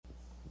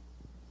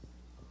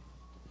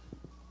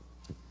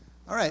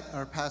All right,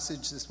 our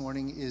passage this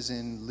morning is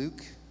in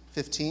Luke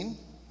 15,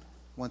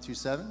 1 through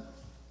 7.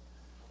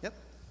 Yep.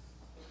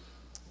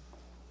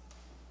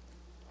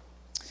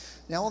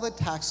 Now all the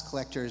tax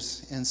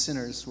collectors and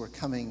sinners were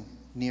coming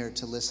near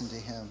to listen to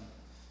him.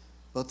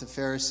 Both the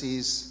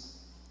Pharisees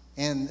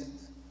and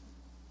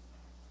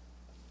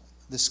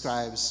the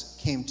scribes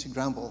came to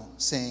grumble,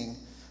 saying,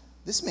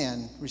 "This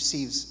man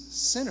receives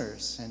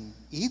sinners and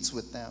eats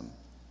with them."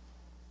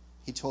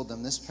 He told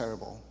them this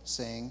parable,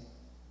 saying,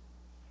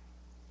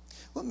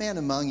 "What man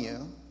among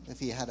you, if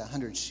he had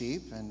 100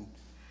 sheep and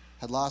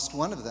had lost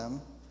one of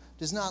them,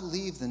 does not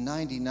leave the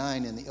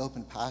 99 in the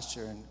open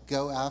pasture and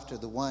go after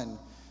the one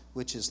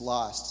which is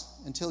lost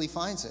until he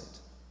finds it?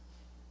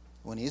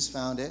 When he has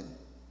found it,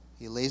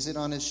 he lays it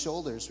on his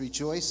shoulders,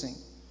 rejoicing.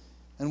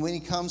 And when he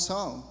comes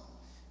home,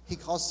 he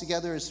calls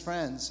together his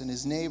friends and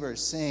his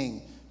neighbors,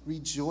 saying,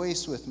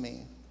 'Rejoice with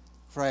me,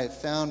 for I have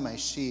found my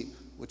sheep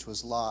which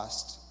was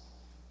lost.'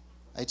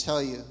 I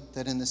tell you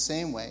that in the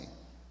same way,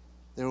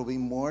 there will be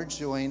more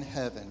joy in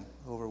heaven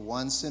over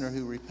one sinner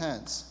who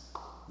repents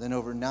than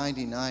over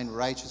 99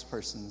 righteous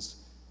persons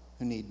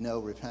who need no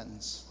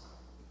repentance."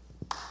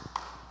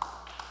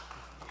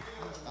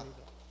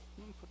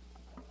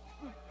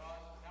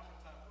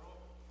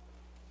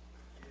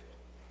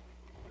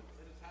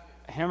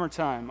 Hammer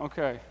time.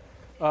 Okay.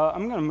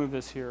 I'm going to move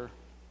this here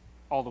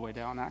all the way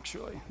down,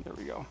 actually. There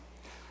we go.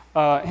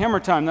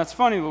 Hammer time. That's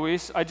funny,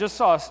 Luis. I just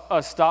saw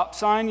a stop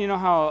sign. You know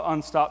how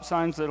on stop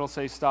signs it'll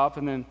say stop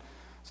and then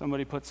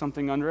somebody put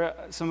something under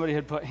it? Somebody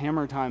had put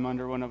hammer time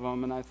under one of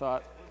them, and I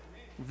thought,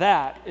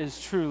 that is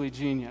truly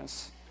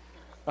genius.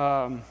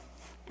 My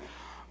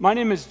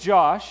name is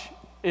Josh.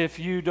 If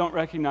you don't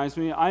recognize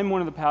me, I'm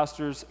one of the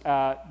pastors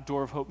at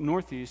Door of Hope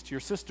Northeast,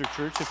 your sister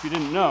church, if you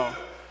didn't know.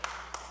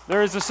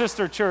 There is a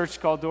sister church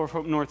called Door of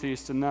Hope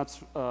Northeast, and that's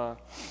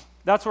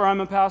where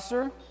I'm a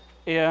pastor.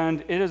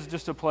 And it is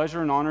just a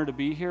pleasure and honor to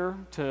be here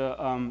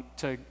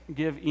to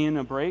give Ian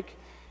a break.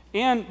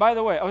 And by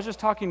the way, I was just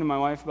talking to my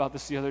wife about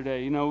this the other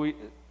day. You know,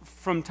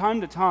 from time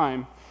to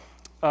time,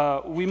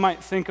 we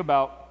might think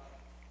about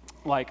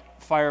like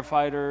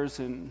firefighters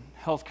and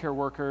healthcare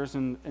workers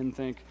and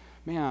think,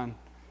 man,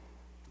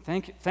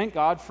 thank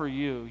God for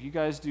you. You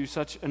guys do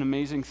such an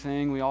amazing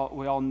thing. We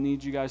all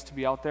need you guys to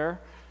be out there.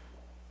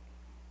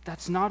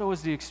 That's not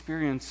always the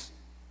experience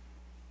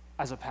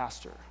as a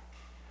pastor.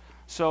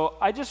 So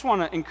I just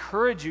want to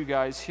encourage you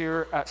guys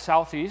here at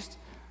Southeast,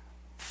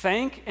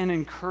 thank and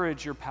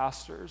encourage your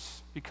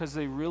pastors because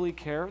they really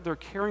care. They're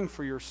caring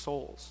for your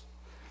souls.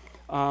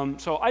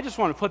 So I just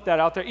want to put that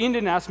out there. Ian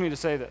didn't ask me to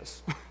say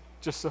this,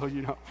 just so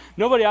you know.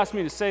 Nobody asked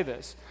me to say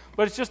this,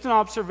 but it's just an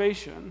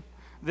observation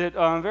that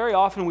very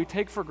often we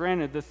take for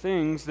granted the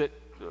things that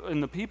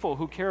and the people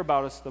who care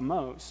about us the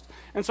most.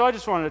 And so I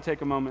just wanted to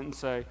take a moment and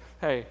say,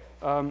 hey,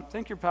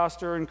 thank your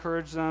pastor,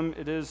 encourage them.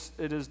 It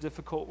is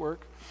difficult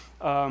work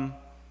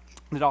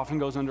that often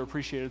goes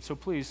underappreciated. So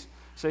please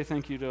say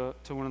thank you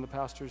to one of the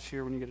pastors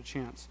here when you get a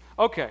chance.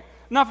 Okay,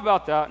 enough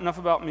about that, enough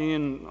about me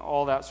and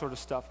all that sort of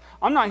stuff.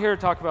 I'm not here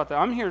to talk about that.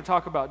 I'm here to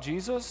talk about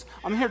Jesus.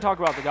 I'm here to talk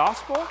about the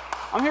gospel.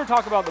 I'm here to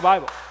talk about the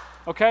Bible.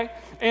 Okay?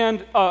 And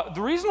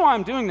the reason why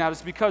I'm doing that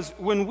is because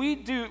when we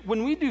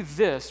do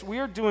this, we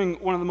are doing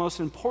one of the most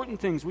important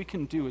things we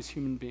can do as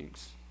human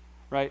beings,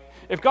 right?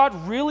 If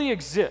God really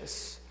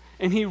exists,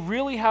 and he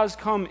really has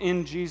come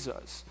in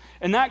Jesus,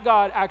 and that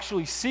God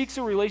actually seeks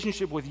a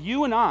relationship with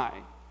you and I,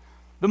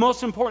 the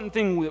most important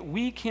thing that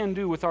we can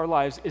do with our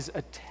lives is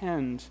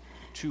attend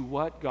to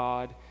what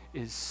God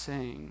is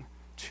saying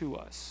to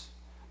us.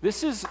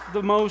 This is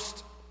the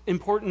most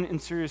important and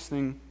serious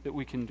thing that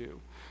we can do.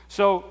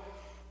 So,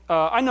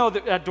 I know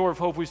that at Door of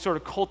Hope we've sort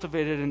of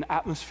cultivated an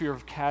atmosphere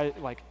of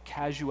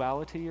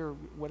casuality or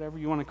whatever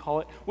you want to call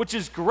it, which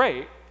is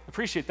great. I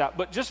appreciate that.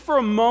 But just for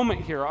a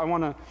moment here, I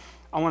want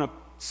to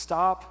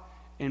stop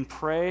and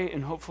pray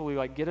and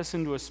hopefully get us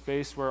into a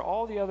space where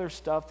all the other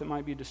stuff that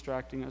might be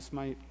distracting us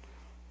might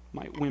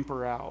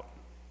whimper out.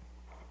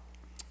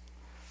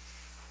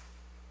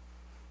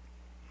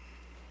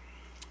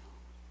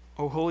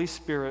 O Holy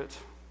Spirit,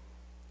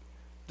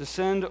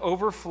 descend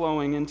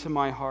overflowing into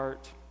my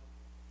heart.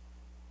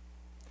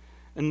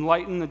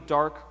 Enlighten the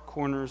dark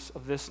corners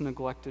of this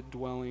neglected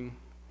dwelling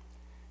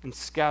and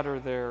scatter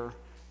there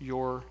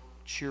your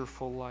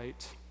cheerful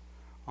light.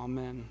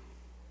 Amen.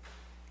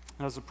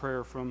 That was a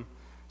prayer from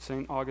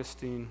St.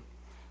 Augustine.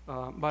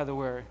 By the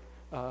way,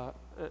 I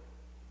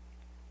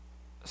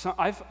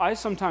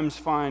sometimes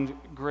find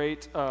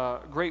great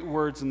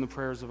words in the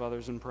prayers of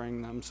others and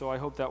praying them, so I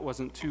hope that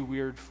wasn't too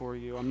weird for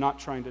you. I'm not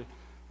trying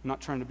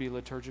to be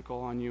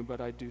liturgical on you,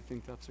 but I do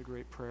think that's a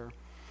great prayer.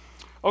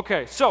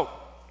 Okay, so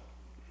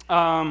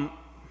I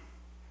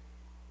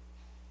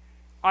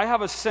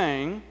have a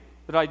saying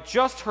that I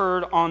just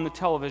heard on the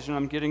television.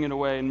 I'm getting it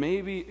away, and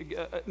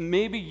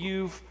maybe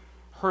you've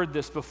heard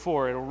this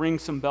before. It'll ring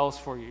some bells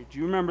for you. Do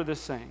you remember this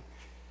saying?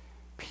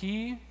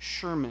 P.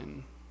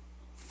 Sherman,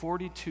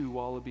 42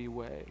 Wallaby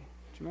Way. Do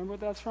you remember what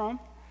that's from?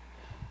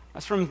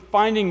 That's from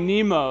Finding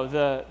Nemo,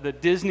 the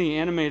Disney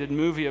animated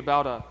movie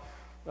about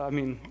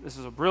this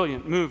is a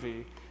brilliant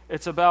movie.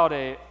 It's about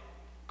a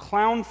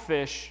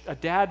clownfish, a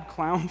dad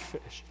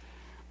clownfish,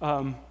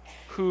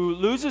 who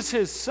loses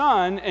his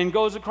son and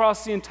goes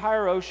across the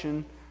entire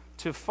ocean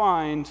to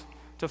find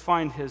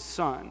his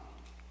son.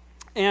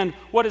 And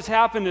what has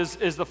happened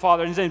is the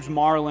father, his name's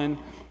Marlin,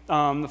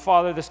 the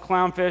father, this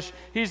clownfish,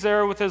 he's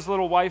there with his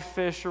little wife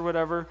fish or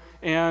whatever,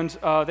 and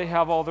they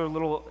have all their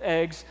little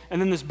eggs,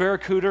 and then this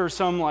barracuda or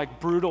some like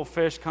brutal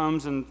fish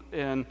comes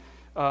and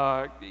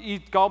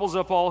gobbles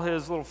up all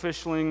his little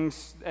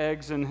fishlings,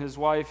 eggs, and his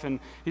wife, and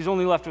he's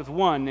only left with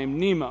one named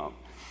Nemo.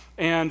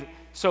 And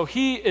so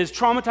he is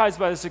traumatized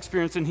by this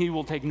experience, and he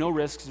will take no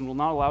risks and will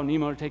not allow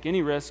Nemo to take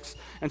any risks.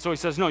 And so he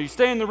says, no, you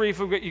stay in the reef,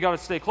 you got to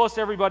stay close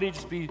to everybody,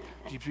 just be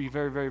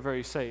very, very,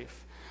 very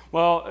safe.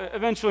 Well,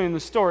 eventually in the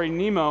story,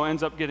 Nemo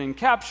ends up getting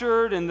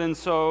captured, and then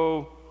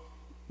so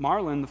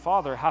Marlin, the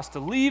father, has to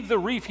leave the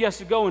reef. He has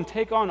to go and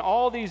take on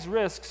all these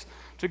risks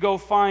to go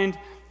find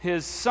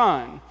his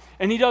son.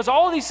 And he does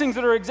all these things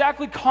that are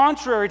exactly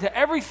contrary to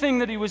everything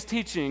that he was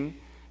teaching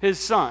his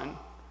son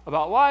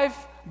about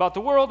life, about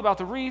the world, about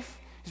the reef.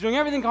 He's doing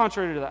everything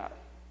contrary to that.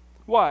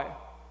 Why?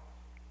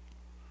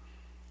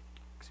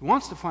 Because he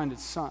wants to find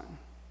his son.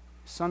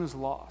 His son is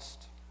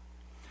lost.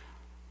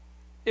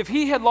 If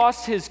he had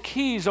lost his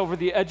keys over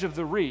the edge of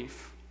the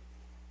reef,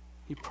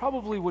 he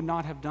probably would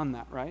not have done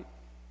that, right?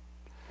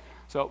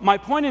 So my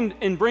point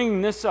in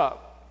bringing this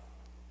up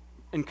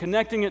and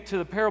connecting it to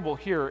the parable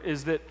here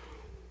is that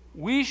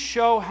we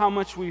show how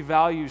much we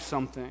value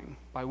something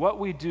by what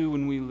we do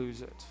when we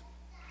lose it,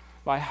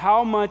 by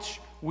how much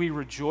we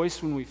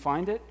rejoice when we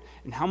find it,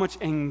 and how much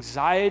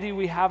anxiety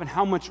we have, and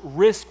how much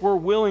risk we're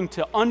willing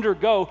to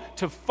undergo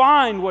to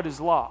find what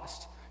is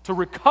lost, to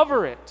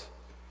recover it.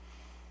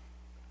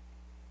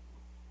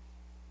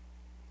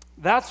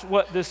 That's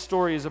what this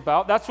story is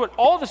about. That's what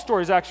all the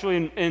stories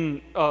actually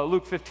in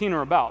Luke 15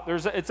 are about.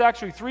 It's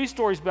actually 3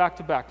 stories back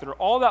to back that are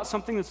all about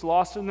something that's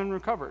lost and then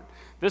recovered.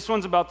 This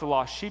one's about the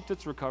lost sheep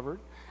that's recovered.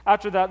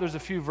 After that, there's a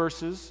few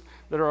verses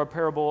that are a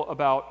parable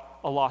about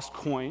a lost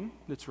coin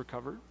that's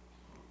recovered.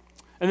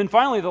 And then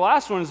finally, the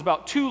last one is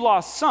about 2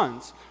 lost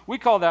sons. We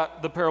call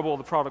that the parable of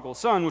the prodigal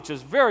son, which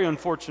is very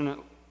unfortunate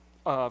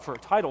for a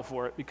title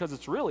for it, because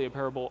it's really a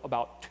parable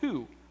about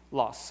 2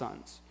 lost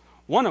sons,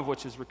 one of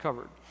which is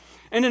recovered.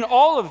 And in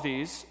all of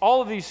these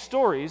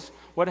stories,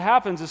 what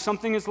happens is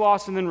something is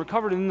lost and then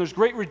recovered, and then there's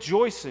great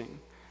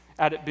rejoicing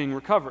at it being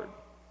recovered.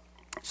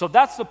 So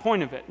that's the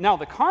point of it. Now,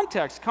 the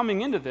context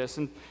coming into this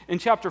in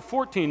chapter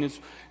 14 is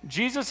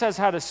Jesus has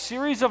had a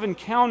series of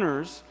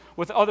encounters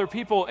with other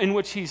people in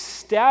which he's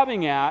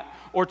stabbing at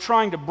or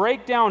trying to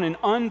break down and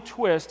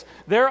untwist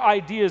their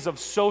ideas of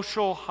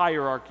social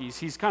hierarchies.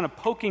 He's kind of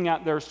poking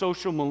at their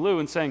social milieu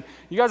and saying,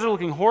 you guys are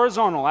looking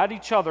horizontal at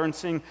each other and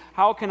saying,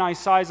 how can I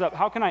size up?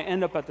 How can I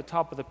end up at the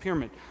top of the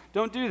pyramid?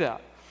 Don't do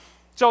that.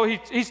 So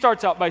he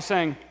starts out by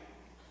saying,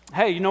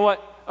 hey, you know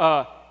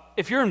what?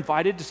 If you're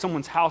invited to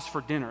someone's house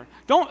for dinner,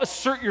 don't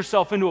assert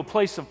yourself into a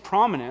place of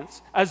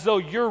prominence as though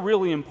you're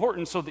really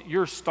important so that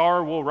your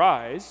star will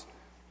rise.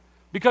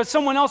 Because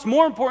someone else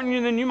more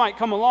important than you might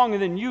come along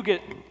and then you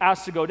get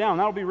asked to go down.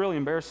 That'll be really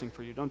embarrassing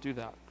for you. Don't do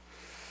that.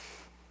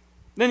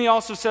 Then he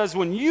also says,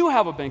 when you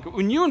have a banquet,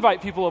 when you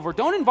invite people over,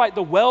 don't invite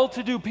the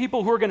well-to-do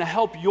people who are going to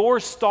help your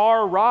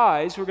star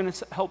rise, who are going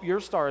to help your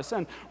star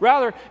ascend.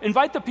 Rather,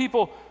 invite the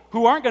people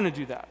who aren't going to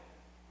do that.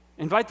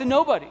 Invite the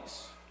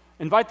nobodies.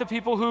 Invite the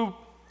people who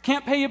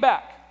can't pay you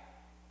back.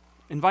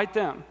 Invite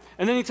them.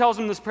 And then he tells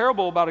them this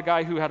parable about a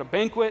guy who had a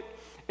banquet,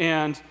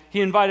 and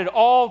he invited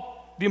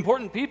all the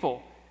important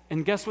people.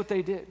 And guess what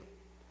they did?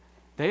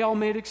 They all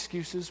made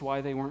excuses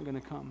why they weren't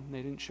going to come.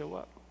 They didn't show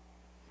up.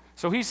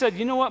 So he said,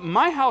 you know what?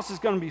 My house is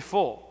going to be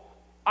full.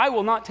 I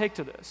will not take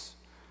to this.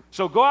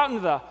 So go out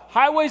into the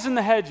highways and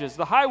the hedges,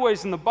 the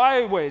highways and the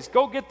byways.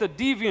 Go get the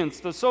deviants,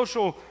 the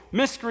social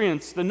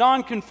miscreants, the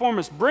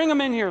nonconformists. Bring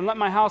them in here and let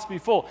my house be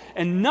full.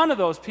 And none of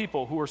those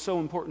people who are so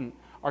important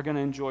are going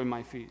to enjoy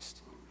my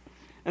feast.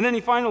 And then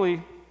he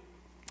finally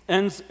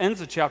ends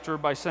the chapter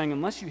by saying,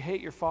 unless you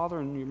hate your father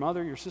and your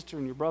mother, your sister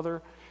and your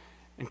brother,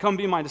 and come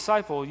be my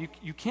disciple,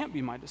 you can't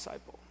be my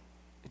disciple.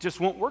 It just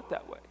won't work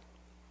that way.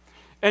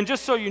 And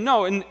just so you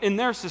know, in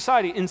their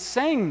society, in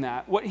saying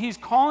that, what he's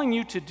calling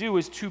you to do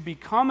is to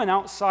become an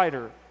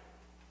outsider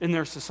in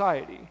their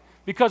society.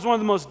 Because one of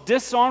the most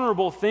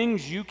dishonorable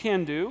things you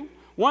can do,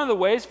 one of the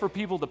ways for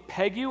people to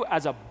peg you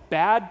as a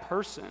bad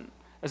person,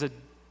 as a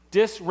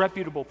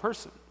disreputable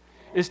person,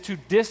 is to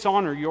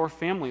dishonor your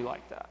family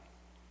like that.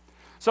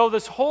 So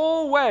this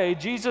whole way,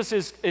 Jesus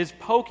is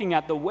poking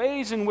at the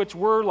ways in which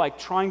we're like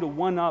trying to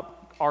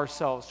one-up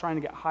ourselves, trying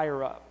to get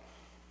higher up.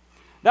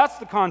 That's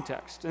the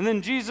context. And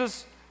then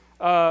Jesus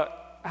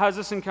has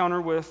this encounter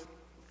with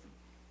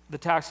the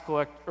tax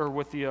collector, or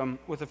with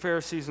the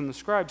Pharisees and the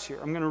scribes here.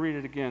 I'm going to read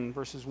it again,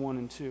 verses 1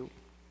 and 2.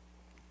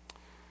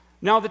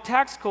 Now the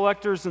tax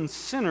collectors and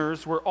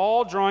sinners were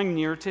all drawing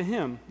near to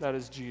him, that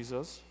is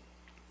Jesus.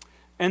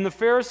 And the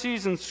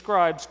Pharisees and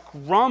scribes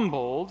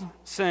grumbled,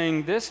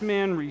 saying, this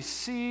man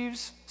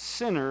receives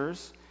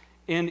sinners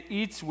and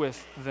eats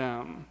with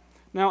them.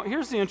 Now,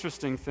 here's the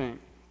interesting thing.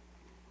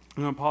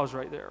 I'm going to pause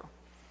right there.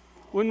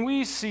 when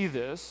we see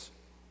this,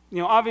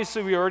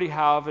 obviously we already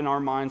have in our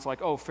minds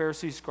like, oh,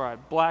 Pharisee, scribe,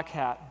 black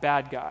hat,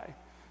 bad guy.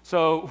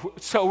 So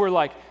we're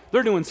like,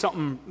 they're doing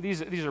something,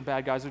 these are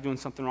bad guys, they're doing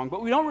something wrong,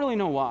 but we don't really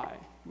know why.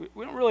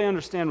 We don't really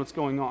understand what's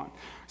going on.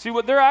 See,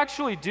 what they're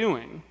actually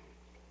doing,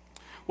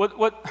 what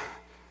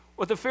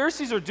the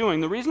Pharisees are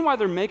doing, the reason why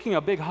they're making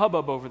a big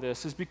hubbub over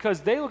this is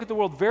because they look at the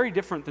world very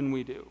different than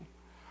we do.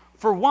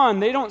 For one,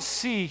 they don't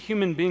see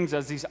human beings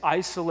as these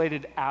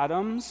isolated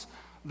atoms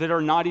that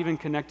are not even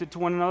connected to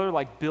one another,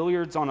 like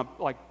billiards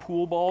like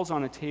pool balls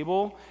on a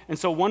table, and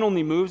so one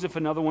only moves if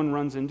another one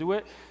runs into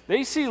it.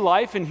 They see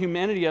life and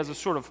humanity as a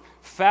sort of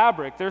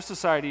fabric, their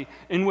society,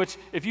 in which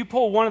if you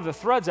pull one of the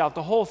threads out,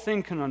 the whole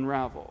thing can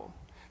unravel.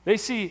 They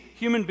see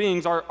human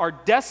beings, our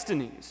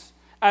destinies,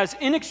 as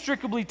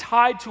inextricably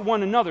tied to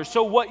one another.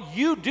 So what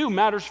you do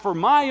matters for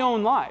my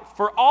own life,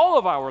 for all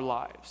of our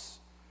lives.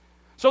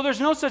 So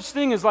there's no such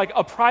thing as like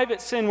a private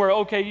sin where,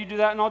 okay, you do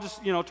that and I'll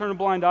just, turn a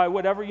blind eye,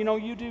 whatever,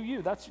 you do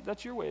you.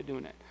 That's your way of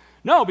doing it.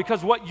 No,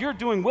 because what you're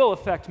doing will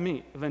affect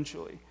me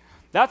eventually.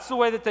 That's the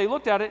way that they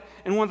looked at it,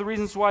 and one of the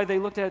reasons why they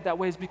looked at it that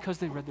way is because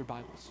they read their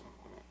Bibles.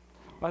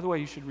 By the way,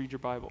 you should read your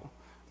Bible.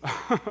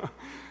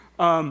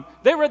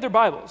 They read their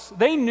Bibles.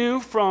 They knew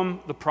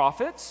from the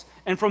prophets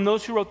and from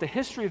those who wrote the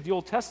history of the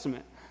Old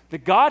Testament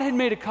that God had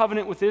made a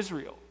covenant with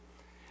Israel.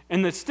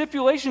 And the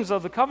stipulations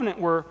of the covenant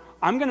were,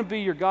 I'm going to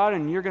be your God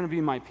and you're going to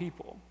be my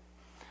people.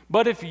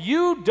 But if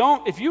you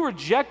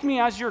reject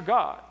me as your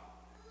God,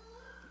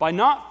 by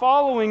not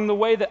following the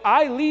way that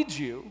I lead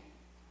you,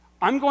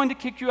 I'm going to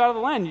kick you out of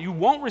the land. You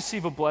won't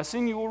receive a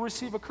blessing, you will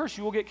receive a curse.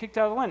 You will get kicked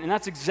out of the land. And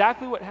that's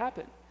exactly what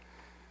happened.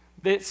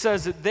 It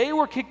says that they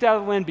were kicked out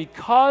of the land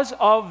because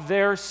of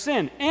their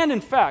sin. And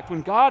in fact,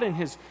 when God in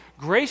his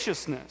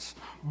graciousness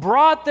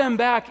brought them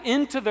back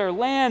into their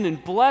land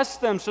and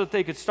blessed them so that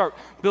they could start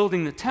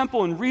building the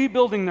temple and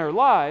rebuilding their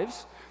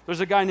lives, there's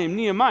a guy named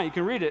Nehemiah. You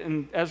can read it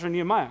in Ezra and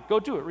Nehemiah. Go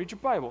do it. Read your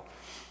Bible.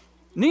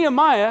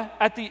 Nehemiah,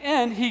 at the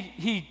end,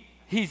 he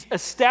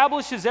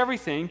establishes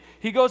everything.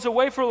 He goes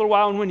away for a little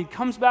while, and when he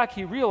comes back,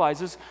 he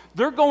realizes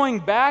they're going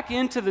back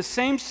into the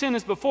same sin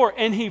as before,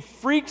 and he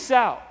freaks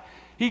out.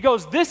 He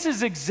goes, this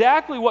is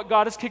exactly what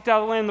God has kicked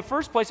out of the land in the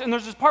first place. And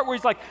there's this part where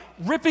he's like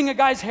ripping a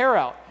guy's hair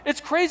out. It's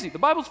crazy. The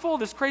Bible's full of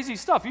this crazy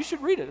stuff. You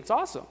should read it. It's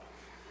awesome.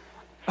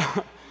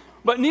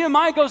 But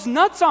Nehemiah goes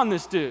nuts on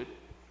this dude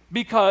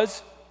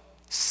because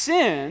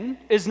sin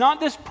is not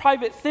this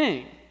private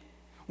thing.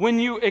 When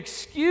you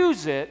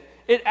excuse it,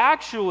 it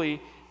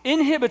actually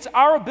inhibits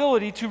our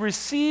ability to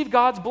receive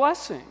God's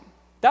blessing.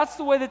 That's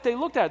the way that they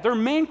looked at it. Their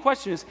main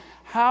question is,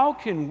 how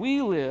can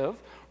we live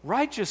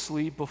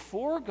righteously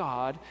before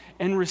God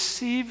and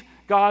receive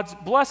God's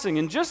blessing?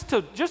 And just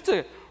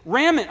to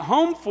ram it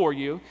home for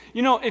you,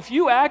 if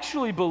you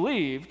actually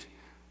believed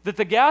that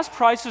the gas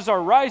prices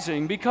are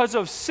rising because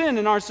of sin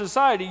in our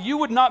society, you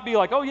would not be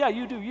like, oh yeah,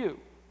 you do you.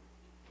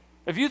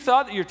 If you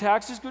thought that your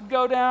taxes would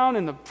go down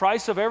and the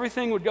price of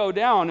everything would go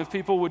down if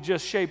people would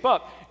just shape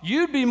up,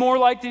 you'd be more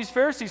like these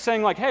Pharisees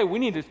saying like, hey, we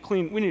need to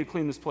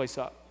clean this place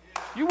up.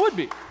 You would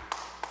be.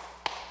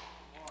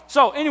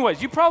 So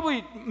anyways, you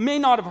probably may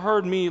not have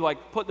heard me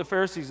like put the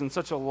Pharisees in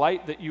such a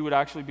light that you would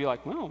actually be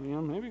like, well,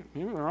 maybe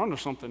they're onto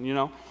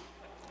something,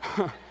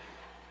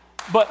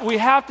 But we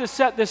have to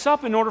set this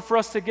up in order for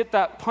us to get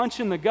that punch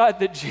in the gut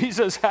that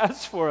Jesus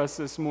has for us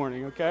this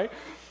morning, okay?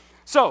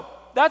 So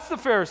that's the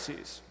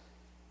Pharisees.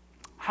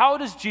 How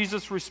does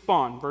Jesus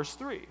respond? Verse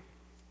 3.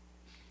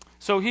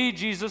 So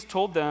Jesus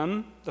told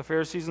them, the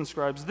Pharisees and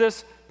scribes,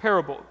 this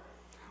parable.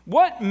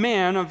 What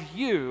man of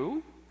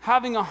you,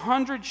 having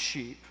 100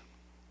 sheep,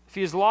 if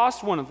he has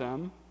lost one of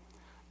them,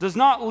 does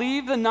not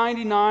leave the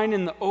 99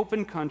 in the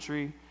open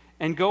country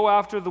and go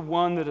after the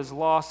one that is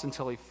lost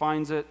until he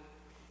finds it?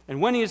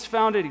 And when he has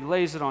found it, he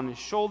lays it on his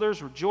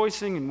shoulders,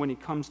 rejoicing. And when he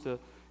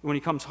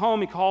comes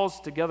home, he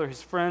calls together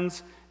his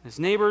friends and his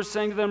neighbors,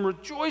 saying to them,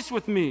 rejoice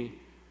with me,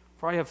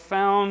 for I have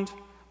found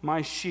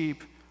my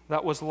sheep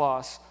that was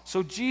lost.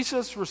 So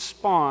Jesus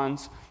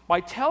responds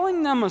by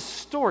telling them a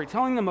story,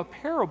 telling them a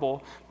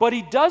parable, but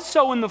he does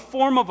so in the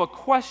form of a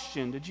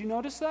question. Did you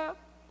notice that?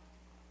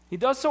 He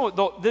does so,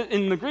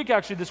 in the Greek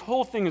actually, this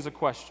whole thing is a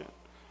question.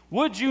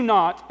 Would you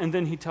not? And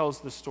then he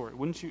tells the story.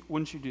 Wouldn't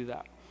you do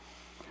that?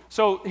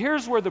 So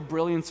here's where the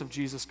brilliance of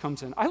Jesus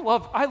comes in. I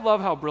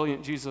love how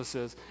brilliant Jesus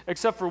is,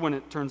 except for when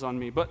it turns on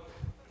me. But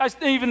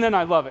even then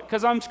I love it,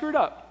 because I'm screwed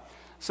up.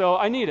 So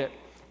I need it.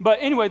 But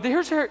anyway,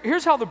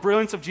 here's how the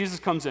brilliance of Jesus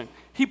comes in.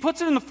 He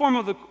puts it in the form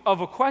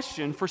of a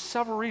question for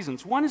several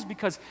reasons. One is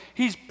because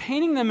he's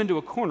painting them into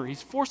a corner.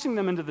 He's forcing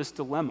them into this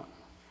dilemma,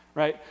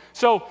 right?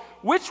 So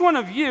which one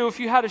of you, if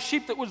you had a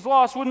sheep that was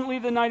lost, wouldn't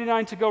leave the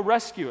 99 to go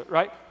rescue it,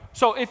 right?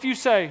 So if you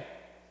say,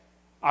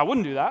 I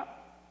wouldn't do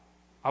that.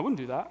 I wouldn't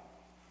do that.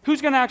 Who's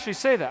going to actually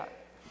say that?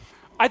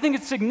 I think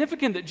it's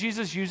significant that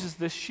Jesus uses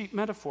this sheep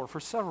metaphor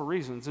for several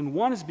reasons. And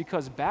one is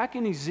because back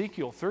in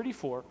Ezekiel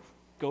 34,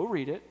 go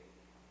read it.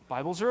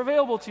 Bibles are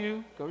available to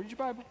you. Go read your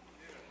Bible.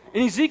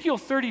 In Ezekiel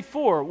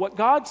 34, what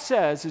God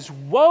says is,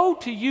 woe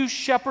to you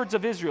shepherds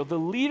of Israel. The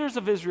leaders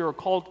of Israel are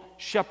called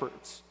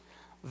shepherds.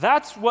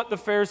 That's what the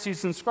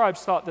Pharisees and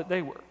scribes thought that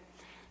they were.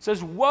 It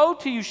says, "Woe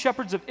to you,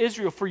 shepherds of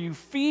Israel, for you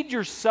feed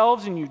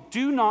yourselves and you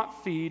do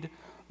not feed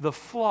the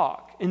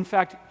flock. In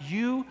fact,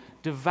 you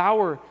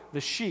devour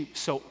the sheep.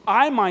 So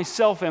I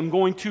myself am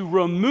going to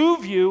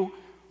remove you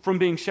from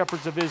being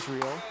shepherds of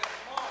Israel,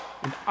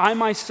 and I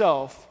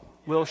myself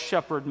will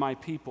shepherd my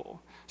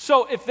people."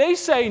 So if they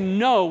say,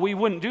 no, we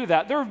wouldn't do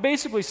that, they're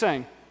basically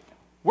saying,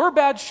 we're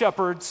bad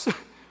shepherds.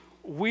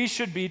 We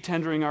should be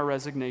tendering our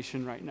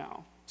resignation right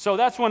now. So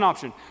that's one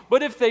option.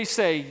 But if they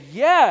say,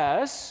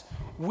 yes,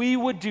 we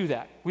would do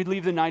that. We'd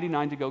leave the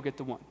 99 to go get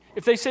the one.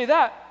 If they say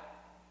that,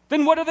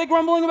 then what are they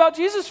grumbling about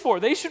Jesus for?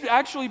 They should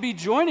actually be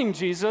joining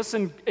Jesus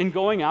and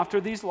going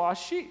after these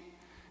lost sheep.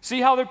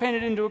 See how they're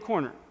painted into a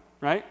corner,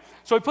 right?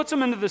 So he puts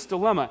them into this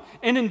dilemma.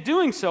 And in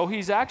doing so,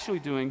 he's actually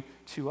doing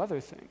two other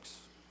things.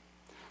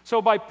 So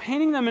by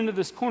painting them into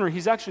this corner,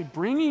 he's actually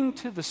bringing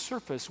to the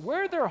surface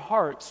where their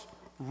hearts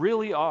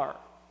really are.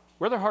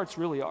 Where their hearts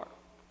really are.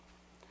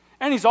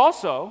 And he's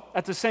also,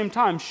 at the same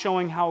time,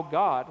 showing how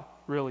God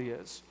really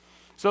is.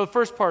 So the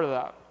first part of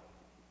that,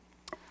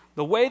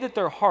 the way that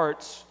their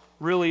hearts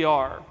really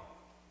are.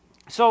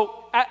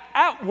 So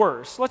at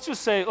worst, let's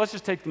just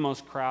take the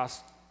most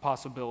crass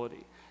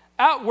possibility.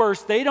 At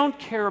worst, they don't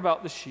care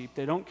about the sheep.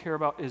 They don't care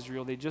about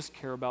Israel. They just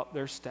care about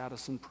their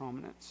status and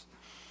prominence.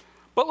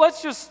 But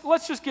let's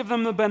just give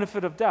them the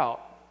benefit of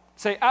doubt.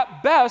 Say,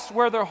 at best,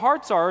 where their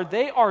hearts are,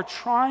 they are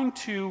trying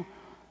to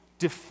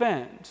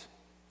defend.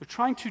 They're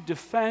trying to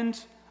defend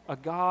a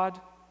God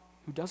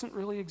who doesn't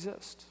really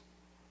exist.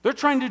 They're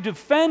trying to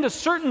defend a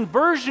certain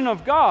version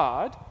of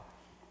God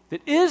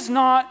that is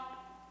not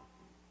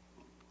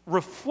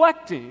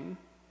reflecting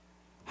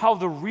how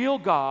the real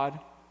God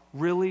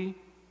really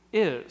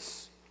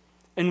is.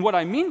 And what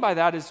I mean by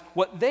that is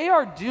what they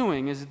are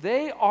doing is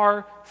they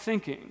are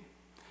thinking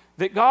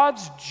that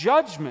God's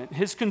judgment,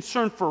 his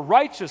concern for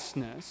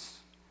righteousness,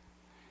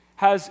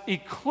 has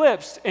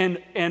eclipsed and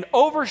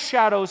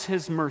overshadows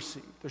his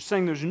mercy. They're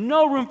saying there's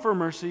no room for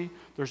mercy,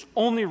 there's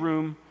only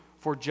room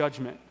for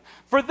judgment.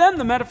 For them,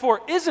 the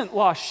metaphor isn't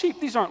lost sheep.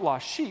 These aren't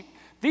lost sheep.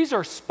 These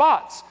are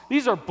spots.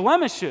 These are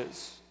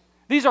blemishes.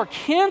 These are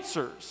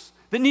cancers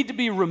that need to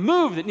be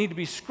removed, that need to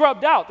be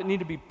scrubbed out, that need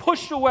to be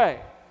pushed away.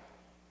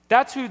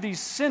 That's who these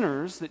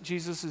sinners that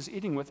Jesus is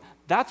eating with,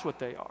 that's what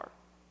they are.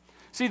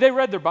 See, they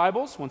read their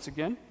Bibles. Once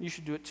again, you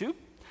should do it too.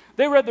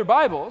 They read their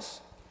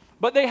Bibles,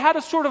 but they had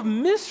a sort of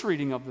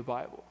misreading of the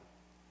Bible.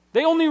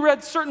 They only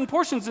read certain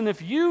portions, and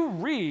if you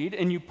read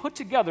and you put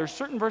together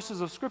certain verses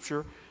of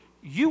Scripture,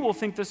 you will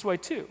think this way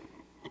too.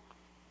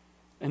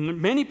 And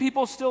many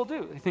people still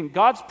do. They think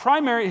God's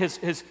primary,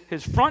 his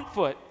front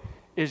foot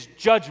is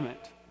judgment.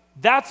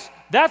 That's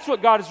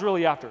what God is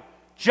really after.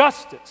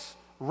 Justice,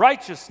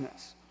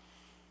 righteousness.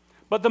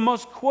 But the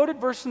most quoted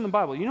verse in the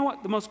Bible, you know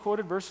what the most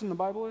quoted verse in the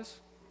Bible is?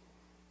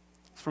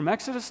 It's from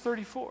Exodus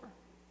 34.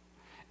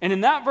 And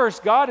in that verse,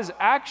 God is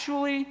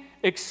actually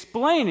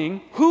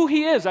explaining who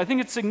he is. I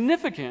think it's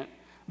significant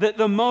that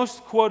the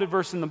most quoted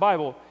verse in the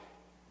Bible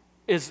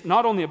is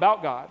not only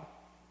about God,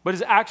 but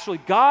is actually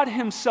God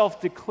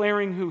himself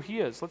declaring who he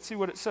is. Let's see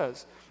what it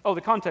says. Oh,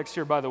 the context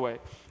here, by the way,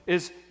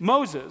 is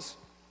Moses.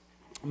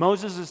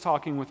 Moses is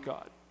talking with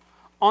God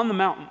on the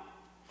mountain.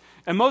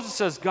 And Moses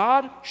says,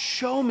 God,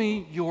 show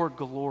me your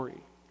glory.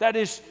 That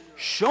is,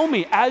 show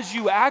me as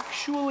you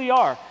actually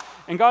are.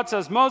 And God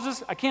says,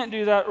 Moses, I can't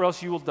do that or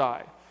else you will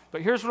die.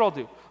 But here's what I'll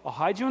do. I'll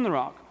hide you in the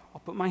rock.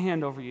 I'll put my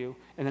hand over you.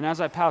 And then as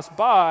I pass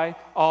by,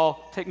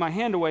 I'll take my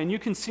hand away and you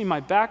can see my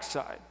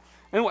backside.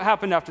 And what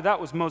happened after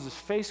that was Moses'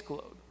 face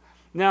glowed.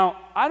 Now,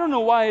 I don't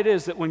know why it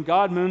is that when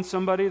God moons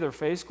somebody, their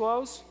face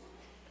glows.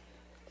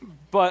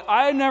 But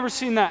I've never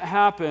seen that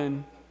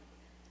happen.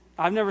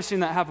 I've never seen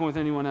that happen with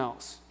anyone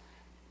else.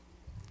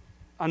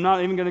 I'm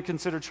not even going to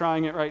consider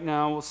trying it right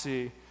now. We'll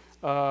see.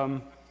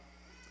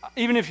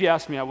 Even if you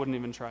asked me, I wouldn't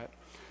even try it.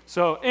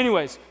 So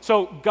anyways,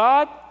 so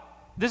God,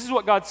 this is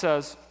what God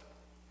says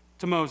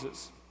to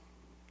Moses.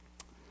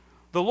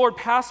 The Lord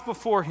passed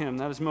before him,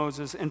 that is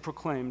Moses, and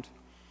proclaimed,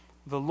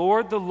 the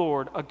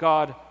Lord, a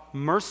God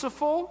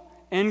merciful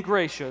and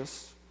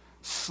gracious,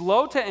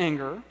 slow to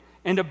anger,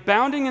 and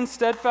abounding in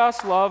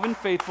steadfast love and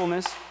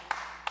faithfulness,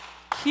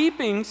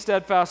 keeping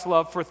steadfast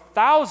love for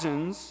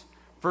thousands,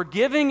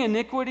 forgiving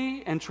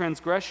iniquity and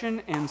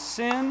transgression and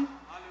sin,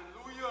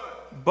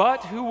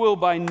 but who will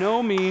by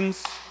no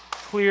means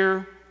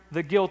clear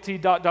the guilty,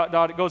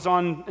 It goes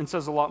on and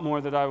says a lot more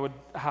that I would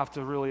have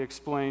to really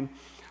explain.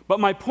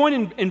 But my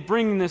point in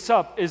bringing this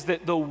up is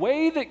that the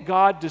way that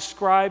God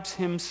describes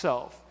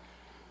himself,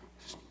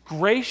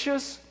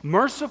 gracious,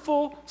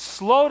 merciful,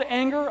 slow to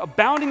anger,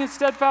 abounding in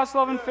steadfast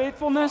love and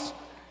faithfulness,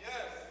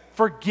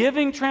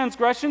 forgiving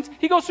transgressions,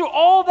 he goes through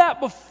all that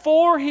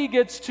before he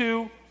gets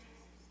to,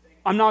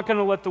 I'm not going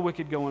to let the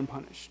wicked go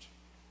unpunished.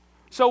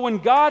 So when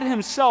God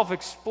himself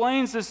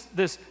explains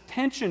this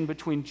tension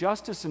between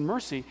justice and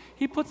mercy,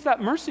 he puts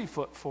that mercy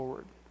foot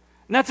forward.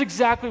 And that's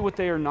exactly what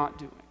they are not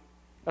doing.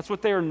 That's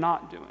what they are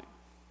not doing,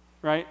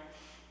 right?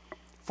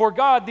 For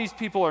God, these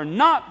people are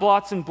not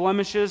blots and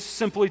blemishes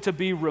simply to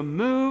be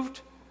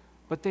removed,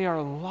 but they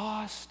are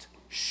lost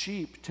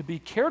sheep to be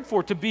cared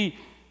for,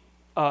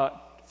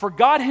 for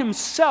God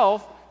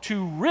himself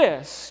to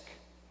risk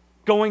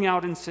going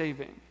out and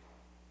saving.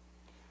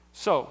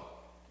 So,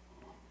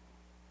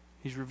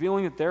 he's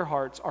revealing that their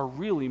hearts are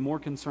really more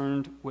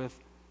concerned with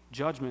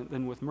judgment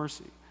than with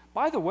mercy.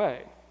 By the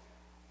way,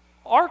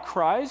 our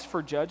cries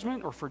for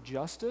judgment or for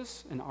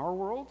justice in our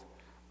world,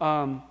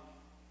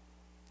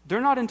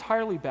 they're not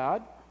entirely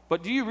bad.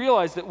 But do you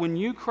realize that when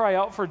you cry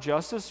out for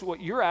justice, what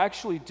you're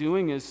actually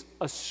doing is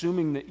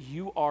assuming that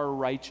you are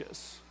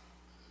righteous?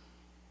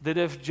 That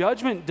if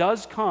judgment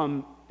does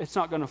come, it's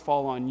not going to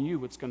fall on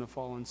you, it's going to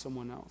fall on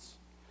someone else.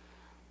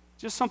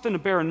 Just something to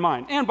bear in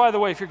mind. And by the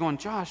way, if you're going,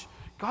 Josh,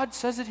 God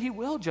says that he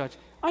will judge.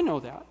 I know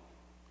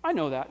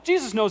that.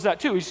 Jesus knows that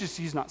too.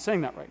 He's not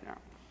saying that right now.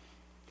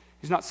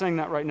 He's not saying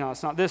that right now.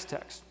 It's not this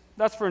text.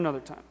 That's for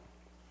another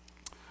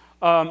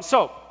time.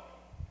 So,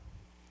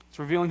 it's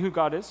revealing who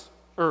God is,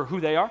 or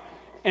who they are,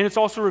 and it's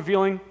also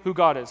revealing who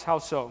God is. How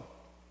so?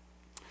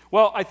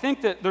 Well, I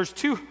think that there's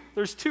two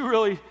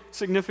really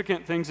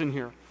significant things in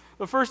here.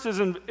 The first is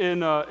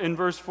in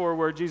verse 4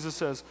 where Jesus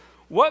says,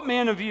 "What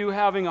man of you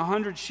having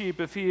 100 sheep,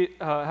 if he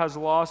has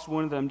lost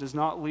one of them, does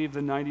not leave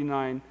the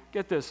 99,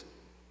 get this,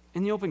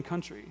 in the open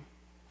country,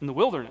 in the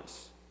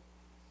wilderness,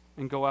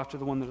 and go after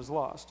the one that is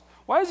lost?"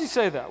 Why does he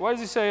say that? Why does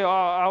he say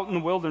out in the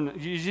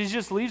wilderness? He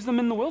just leaves them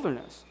in the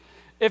wilderness.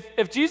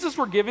 If Jesus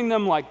were giving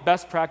them like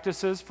best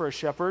practices for a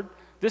shepherd,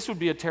 this would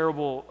be a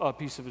terrible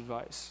piece of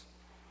advice.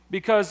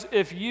 Because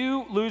if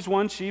you lose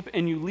one sheep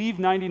and you leave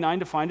 99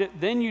 to find it,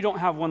 then you don't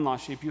have one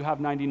lost sheep, you have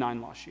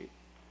 99 lost sheep.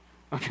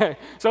 Okay,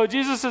 so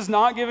Jesus is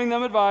not giving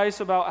them advice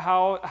about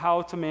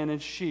how to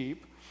manage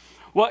sheep.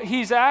 What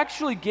he's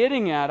actually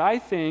getting at, I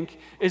think,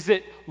 is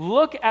that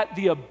look at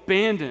the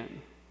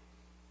abandon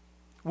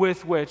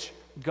with which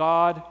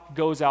God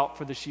goes out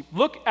for the sheep.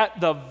 Look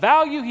at the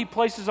value he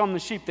places on the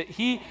sheep, that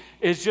he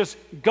is just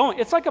going.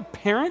 It's like a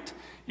parent.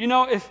 You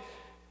know, if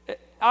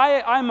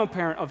I'm a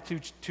parent of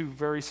two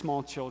very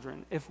small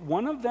children. If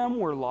one of them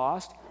were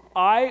lost,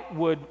 I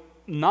would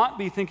not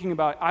be thinking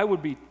about it. I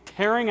would be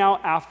tearing out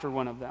after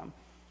one of them.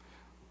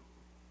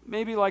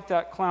 Maybe like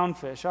that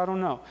clownfish, I don't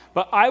know.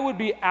 But I would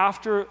be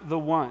after the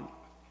one,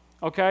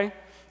 okay?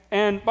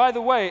 And by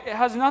the way, it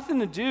has nothing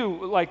to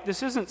do, like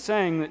this isn't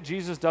saying that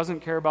Jesus doesn't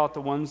care about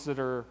the ones that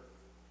are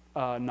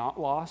not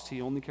lost.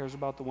 He only cares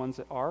about the ones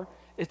that are.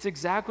 It's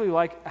exactly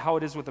like how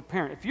it is with a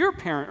parent. If you're a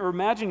parent, or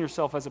imagine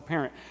yourself as a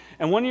parent,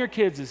 and one of your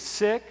kids is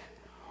sick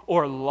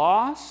or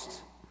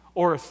lost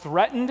or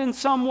threatened in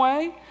some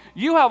way,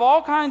 you have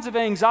all kinds of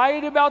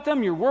anxiety about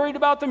them, you're worried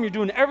about them, you're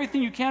doing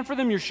everything you can for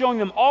them, you're showing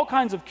them all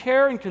kinds of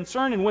care and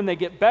concern, and when they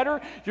get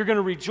better, you're going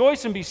to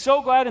rejoice and be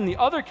so glad, and the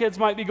other kids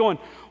might be going,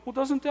 well,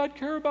 doesn't Dad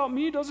care about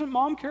me? Doesn't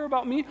Mom care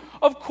about me?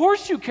 Of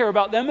course you care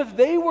about them. If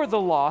they were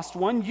the lost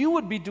one, you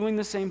would be doing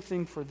the same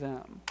thing for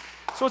them.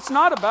 So it's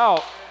not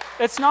about,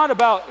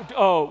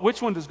 oh,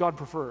 which one does God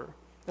prefer?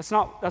 That's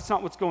not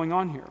what's going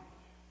on here.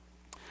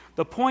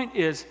 The point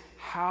is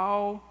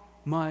how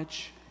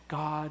much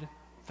God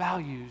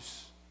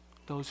values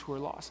those who are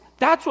lost.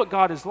 That's what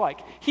God is like.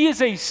 He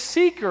is a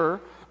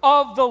seeker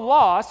of the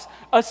lost,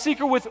 a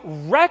seeker with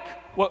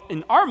what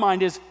in our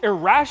mind is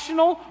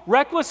irrational,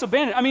 reckless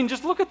abandon. I mean,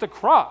 just look at the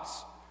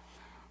cross.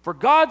 For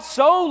God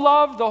so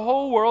loved the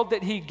whole world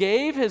that he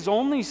gave his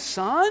only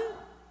son?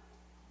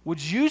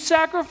 Would you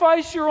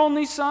sacrifice your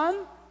only son?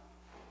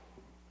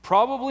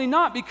 Probably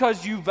not,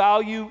 because you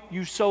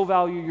so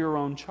value your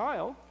own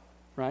child,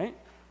 right?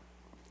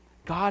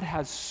 God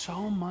has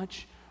so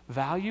much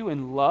value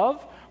and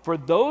love for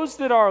those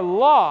that are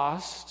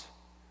lost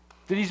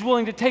that he's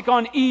willing to take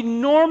on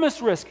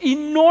enormous risk,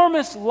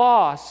 enormous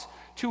loss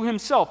to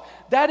himself.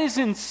 That is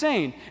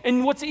insane.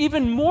 And what's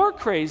even more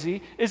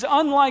crazy is,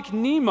 unlike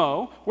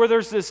Nemo, where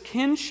there's this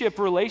kinship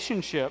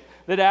relationship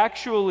that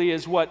actually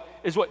is what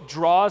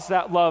draws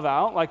that love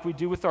out, like we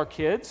do with our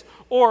kids,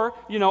 or,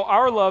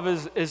 our love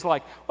is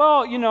like,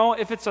 well,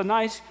 if it's a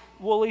nice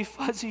woolly,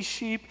 fuzzy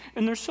sheep,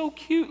 and they're so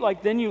cute,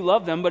 like, then you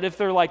love them. But if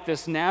they're like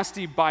this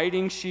nasty,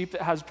 biting sheep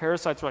that has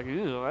parasites, we're like,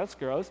 ew, that's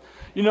gross.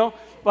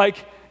 Like,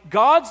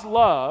 God's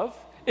love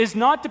is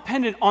not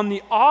dependent on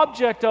the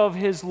object of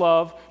his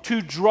love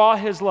to draw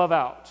his love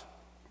out.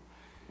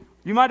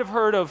 You might have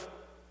heard of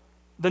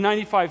the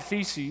 95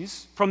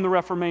 Theses from the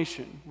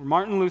Reformation, where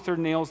Martin Luther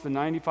nails the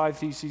 95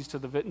 Theses to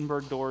the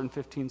Wittenberg door in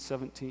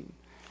 1517.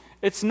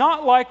 It's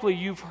not likely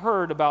you've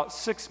heard about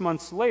 6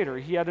 months later,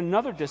 he had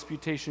another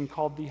disputation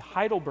called the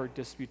Heidelberg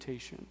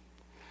Disputation.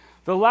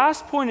 The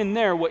last point in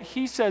there, what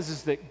he says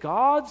is that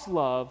God's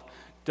love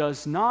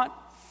does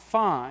not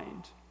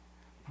find,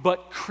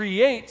 but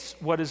creates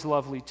what is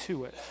lovely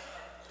to it.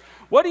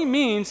 What he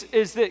means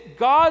is that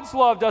God's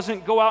love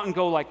doesn't go out and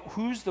go like,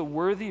 who's the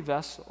worthy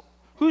vessel?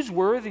 Who's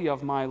worthy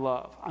of my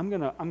love? I'm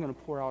gonna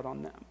pour out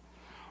on them.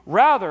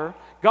 Rather,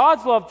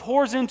 God's love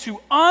pours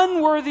into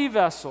unworthy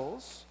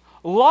vessels,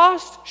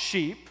 lost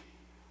sheep,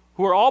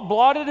 who are all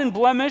blotted and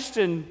blemished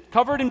and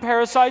covered in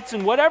parasites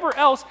and whatever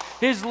else.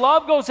 His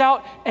love goes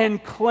out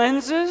and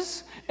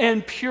cleanses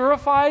and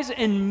purifies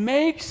and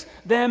makes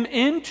them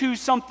into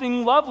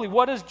something lovely.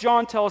 What does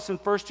John tell us in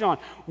 1 John?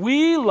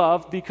 We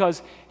love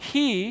because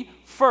he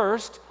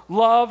first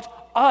loved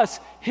us.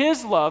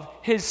 His love,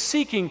 his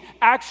seeking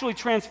actually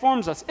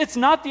transforms us. It's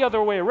not the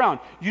other way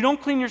around. You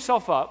don't clean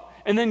yourself up,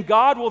 and then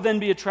God will then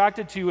be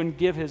attracted to you and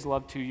give his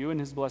love to you and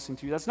his blessing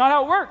to you. That's not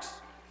how it works.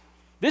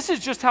 This is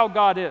just how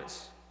God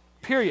is.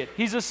 Period.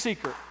 He's a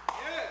seeker.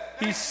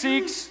 He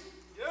seeks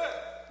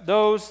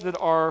those that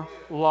are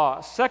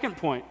lost. Second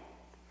point.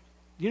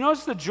 You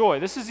notice the joy.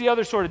 This is the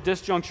other sort of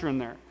disjuncture in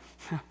there.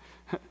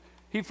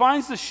 He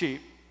finds the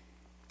sheep,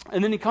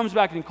 and then he comes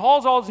back and he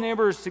calls all his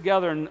neighbors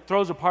together and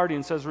throws a party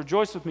and says,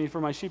 "Rejoice with me for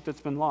my sheep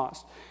that's been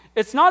lost."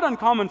 It's not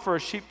uncommon for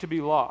a sheep to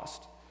be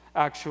lost,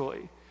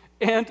 actually.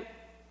 And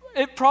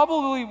it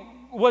probably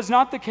was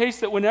not the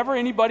case that whenever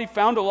anybody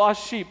found a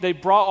lost sheep, they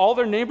brought all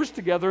their neighbors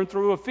together and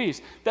threw a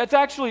feast. That's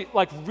actually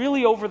like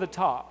really over the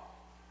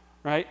top,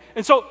 right?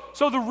 And so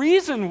the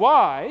reason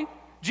why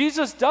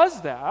Jesus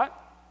does that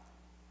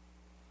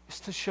is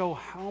to show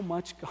how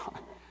much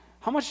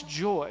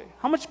joy,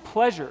 how much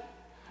pleasure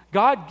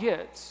God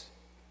gets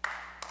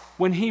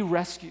when he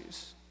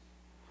rescues.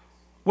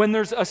 When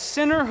there's a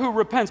sinner who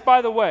repents.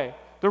 By the way,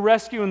 the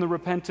rescue and the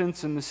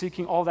repentance and the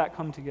seeking, all that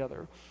come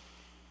together.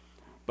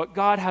 But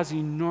God has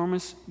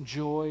enormous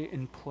joy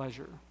and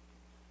pleasure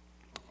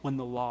when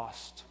the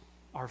lost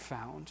are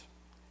found.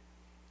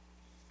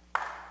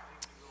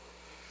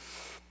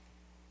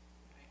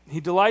 He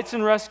delights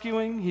in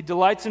rescuing. He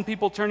delights in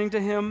people turning to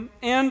him.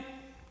 And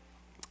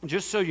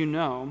just so you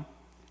know,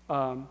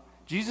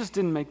 Jesus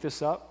didn't make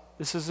this up.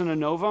 This isn't a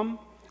novum.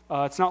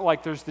 It's not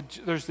like there's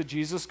the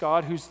Jesus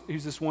God who's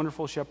this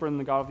wonderful shepherd, and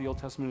the God of the Old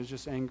Testament is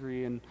just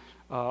angry and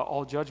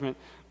all judgment.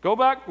 Go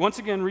back, once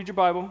again, read your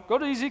Bible. Go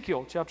to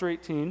Ezekiel chapter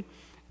 18,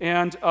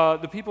 and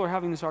the people are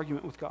having this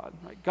argument with God.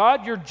 Right?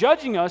 God, you're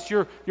judging us.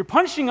 You're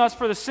punishing us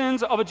for the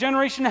sins of a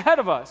generation ahead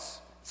of us.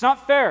 It's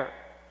not fair.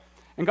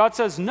 And God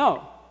says,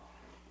 no.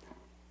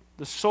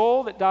 The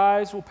soul that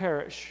dies will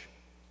perish.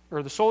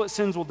 Or the soul that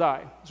sins will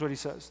die, is what he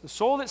says. The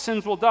soul that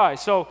sins will die.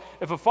 So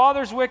if a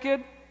father's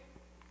wicked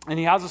and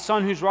he has a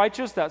son who's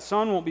righteous, that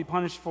son won't be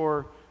punished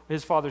for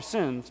his father's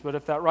sins. But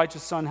if that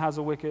righteous son has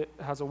a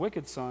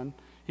wicked son,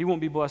 he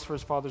won't be blessed for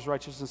his father's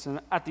righteousness. And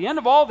at the end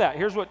of all that,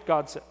 here's what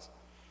God says.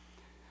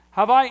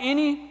 Have I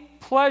any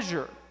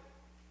pleasure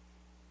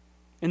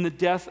in the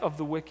death of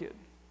the wicked,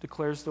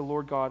 declares the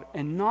Lord God,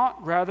 and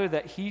not rather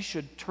that he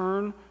should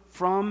turn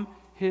from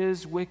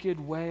his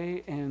wicked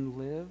way and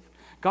live?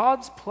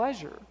 God's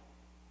pleasure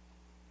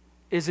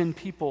is in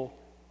people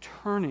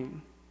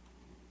turning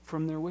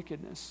from their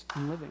wickedness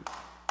and living.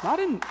 Not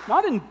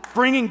in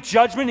bringing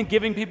judgment and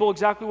giving people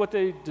exactly what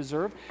they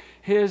deserve.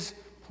 His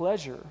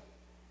pleasure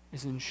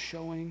is in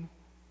showing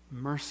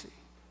mercy.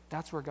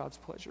 That's where God's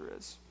pleasure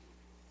is.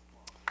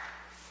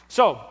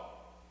 So,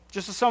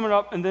 just to sum it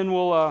up, and then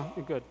we'll,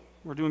 good,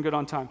 we're doing good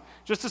on time.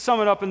 Just to sum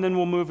it up, and then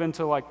we'll move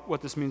into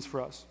what this means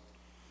for us.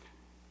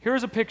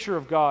 Here's a picture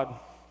of God.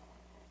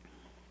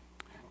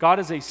 God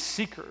is a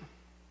seeker.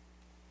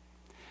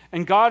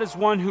 And God is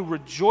one who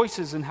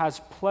rejoices and has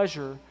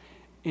pleasure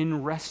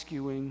in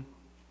rescuing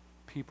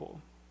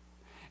people.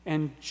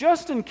 And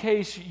just in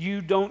case you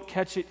don't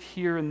catch it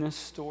here in this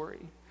story,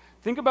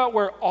 think about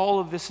where all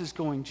of this is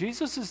going.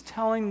 Jesus is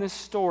telling this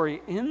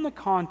story in the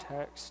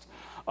context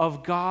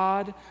of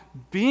God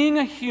being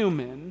a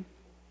human,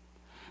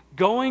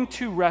 going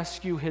to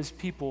rescue his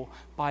people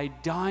by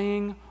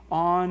dying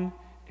on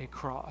a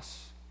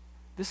cross.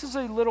 This is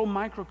a little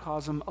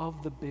microcosm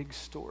of the big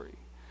story.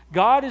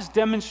 God is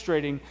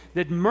demonstrating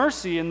that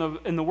mercy, in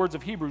the words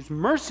of Hebrews,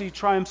 mercy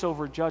triumphs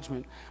over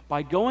judgment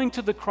by going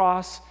to the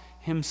cross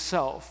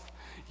himself.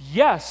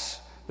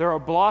 Yes, there are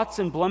blots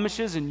and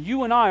blemishes, and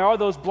you and I are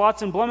those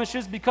blots and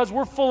blemishes because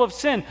we're full of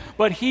sin,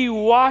 but he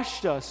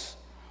washed us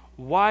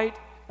white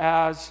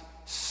as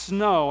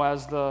snow,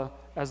 as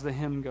the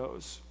hymn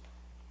goes.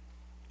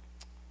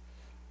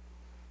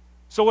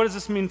 So what does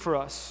this mean for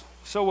us?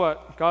 So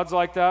what? God's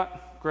like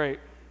that? Great.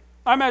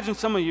 I imagine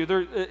some of you,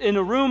 they're in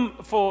a room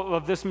full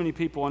of this many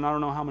people, and I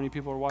don't know how many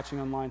people are watching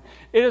online.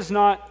 It is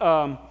not,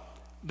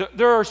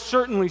 there are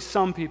certainly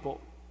some people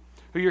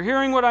who you're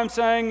hearing what I'm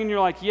saying, and you're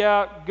like,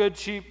 yeah, good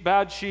sheep,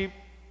 bad sheep,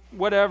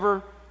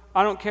 whatever,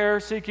 I don't care,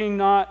 seeking,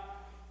 not,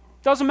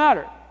 doesn't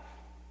matter.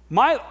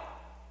 My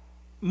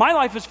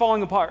life is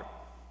falling apart.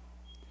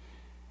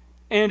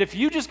 And if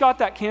you just got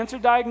that cancer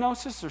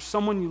diagnosis, or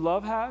someone you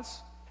love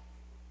has,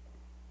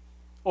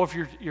 or if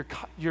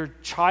your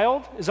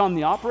child is on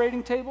the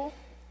operating table,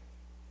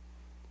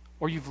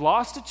 or you've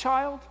lost a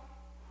child,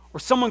 or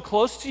someone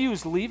close to you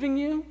is leaving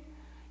you,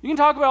 you can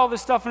talk about all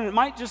this stuff and it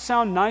might just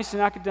sound nice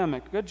and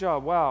academic. Good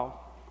job, wow.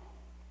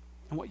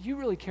 And what you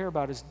really care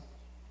about is,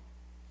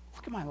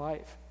 look at my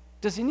life.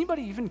 Does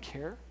anybody even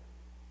care?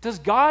 Does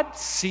God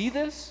see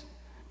this?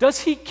 Does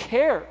he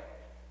care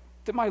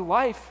that my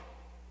life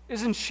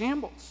is in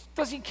shambles?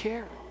 Does he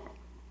care?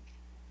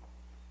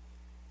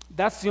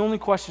 That's the only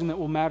question that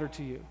will matter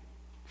to you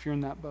if you're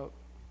in that boat.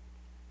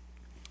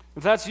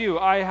 If that's you,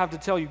 I have to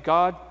tell you,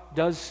 God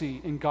does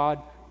see and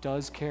God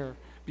does care.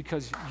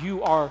 because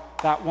you are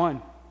that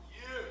one.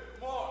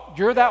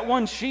 You're that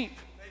one sheep.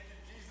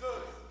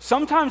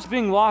 Sometimes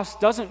being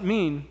lost doesn't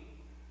mean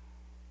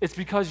it's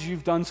because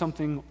you've done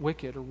something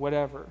wicked or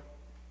whatever.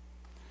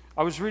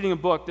 I was reading a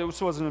book,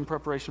 this wasn't in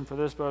preparation for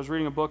this, but I was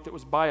reading a book that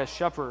was by a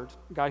shepherd,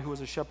 a guy who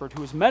was a shepherd,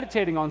 who was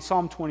meditating on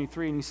Psalm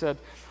 23, and he said,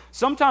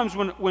 sometimes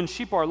when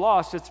sheep are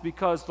lost, it's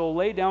because they'll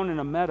lay down in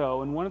a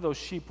meadow, and one of those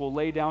sheep will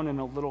lay down in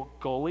a little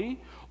gully,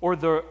 or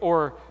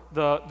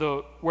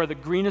where the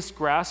greenest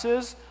grass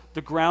is,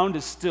 the ground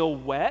is still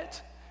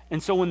wet,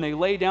 and so when they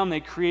lay down,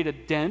 they create a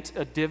dent,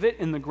 a divot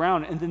in the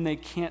ground, and then they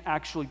can't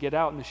actually get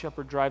out, and the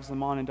shepherd drives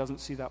them on and doesn't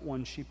see that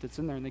one sheep that's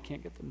in there, and they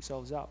can't get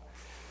themselves out.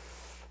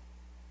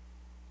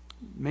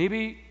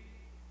 Maybe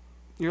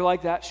you're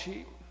like that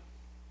sheep.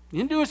 You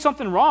didn't do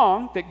something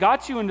wrong that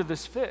got you into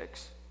this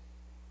fix.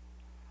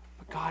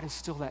 But God is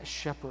still that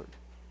shepherd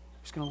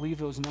who's going to leave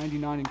those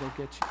 99 and go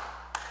get you.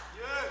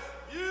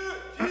 Yes,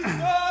 Jesus!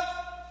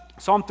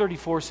 Psalm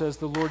 34 says,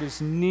 the Lord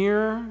is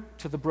near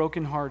to the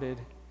brokenhearted,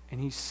 and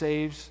he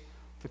saves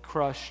the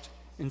crushed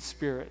in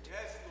spirit.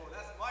 Yes, Lord,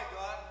 that's my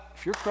God.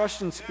 If you're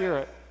crushed in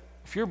spirit,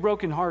 if you're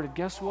brokenhearted,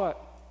 guess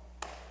what?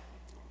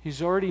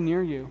 He's already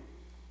near you.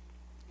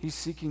 He's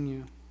seeking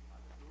you.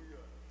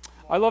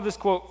 I love this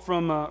quote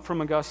from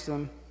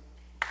Augustine.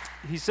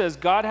 He says,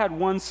 God had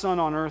one son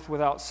on earth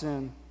without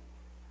sin,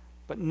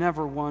 but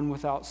never one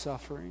without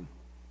suffering.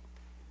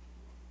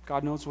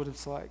 God knows what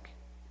it's like.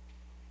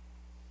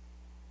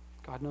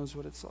 God knows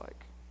what it's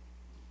like.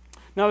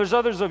 Now, there's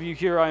others of you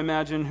here, I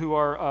imagine, who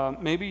are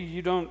maybe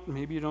you don't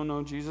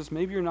know Jesus.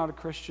 Maybe you're not a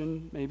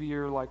Christian. Maybe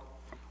you're like,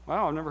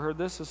 wow, I've never heard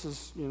this. This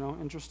is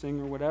interesting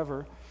or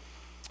whatever.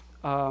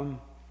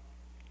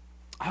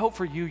 I hope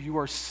for you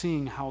are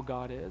seeing how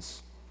God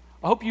is.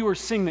 I hope you are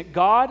seeing that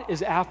God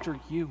is after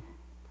you.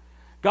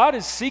 God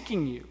is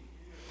seeking you.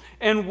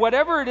 And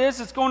whatever it is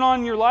that's going on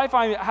in your life,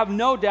 I have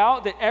no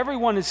doubt that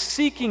everyone is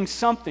seeking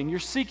something. You're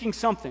seeking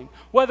something.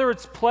 Whether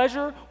it's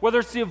pleasure, whether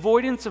it's the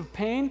avoidance of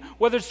pain,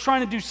 whether it's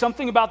trying to do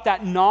something about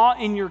that gnaw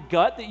in your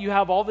gut that you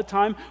have all the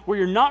time where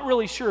you're not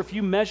really sure if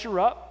you measure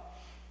up.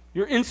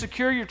 You're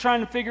insecure, you're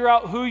trying to figure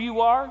out who you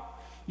are.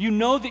 You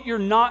know that you're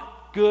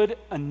not good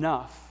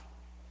enough.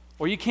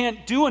 Or you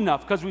can't do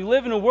enough because we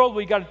live in a world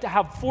where you got to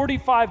have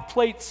 45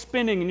 plates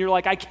spinning and you're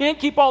like, I can't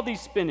keep all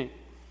these spinning.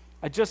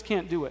 I just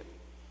can't do it.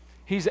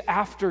 He's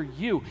after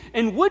you.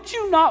 And would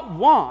you not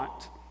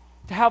want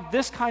to have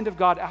this kind of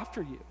God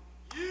after you?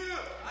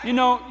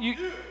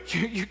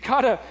 You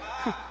gotta,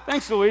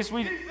 thanks Luis.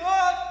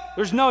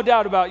 There's no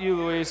doubt about you,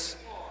 Luis.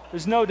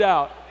 There's no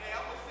doubt.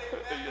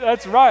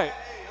 That's right.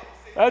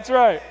 That's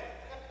right.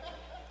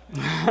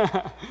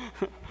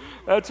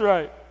 That's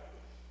right.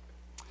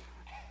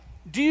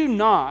 Do you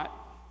not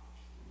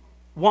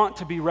want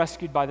to be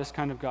rescued by this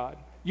kind of God?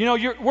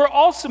 We're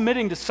all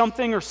submitting to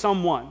something or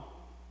someone.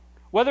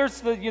 Whether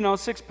it's the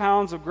 6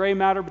 pounds of gray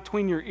matter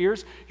between your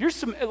ears,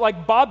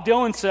 like Bob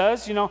Dylan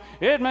says,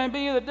 it may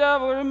be the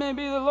devil or it may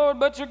be the Lord,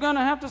 but you're going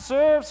to have to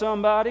serve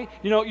somebody.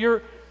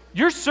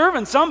 You're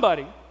serving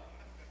somebody.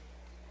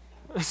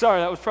 Sorry,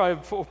 that was probably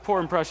a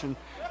poor impression.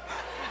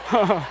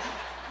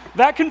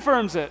 That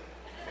confirms it.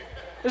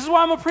 This is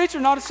why I'm a preacher,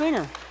 not a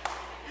singer.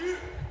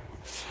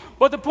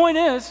 But the point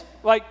is,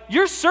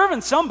 you're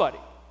serving somebody.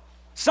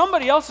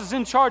 Somebody else is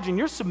in charge and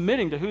you're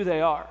submitting to who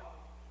they are.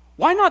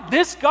 Why not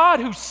this God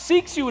who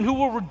seeks you and who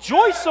will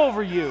rejoice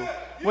over you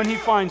when he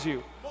finds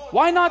you?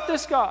 Why not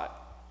this God?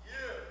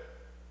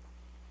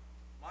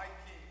 My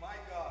King, my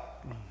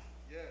God.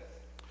 Yes.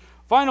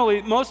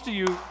 Finally, most of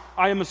you,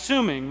 I am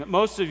assuming that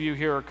most of you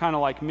here are kind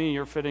of like me.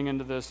 You're fitting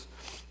into this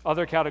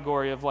other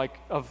category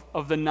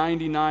of the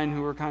 99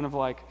 who are kind of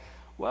like,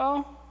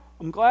 well,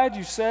 I'm glad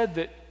you said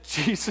that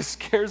Jesus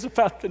cares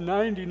about the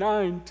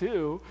 99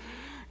 too.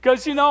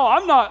 Because,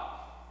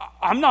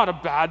 I'm not a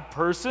bad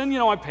person.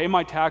 I pay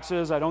my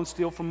taxes. I don't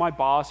steal from my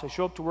boss. I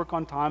show up to work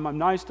on time. I'm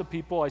nice to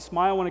people. I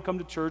smile when I come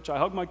to church. I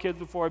hug my kids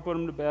before I put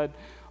them to bed.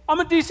 I'm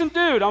a decent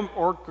dude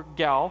or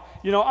gal.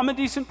 I'm a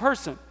decent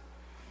person.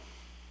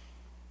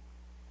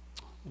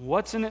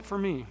 What's in it for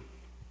me?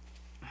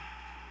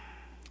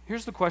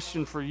 Here's the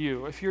question for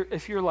you, if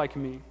you're like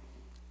me.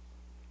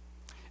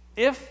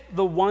 If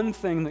the one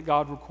thing that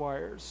God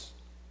requires,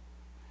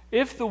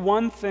 if the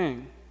one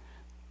thing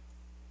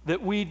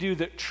that we do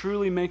that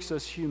truly makes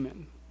us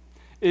human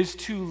is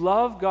to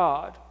love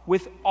God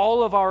with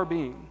all of our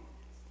being,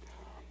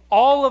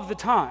 all of the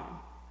time,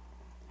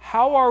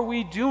 how are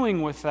we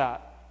doing with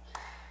that?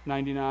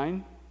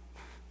 99?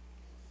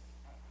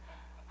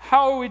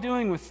 How are we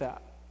doing with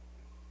that?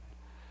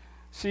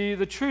 See,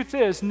 the truth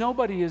is,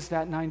 nobody is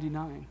that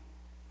 99.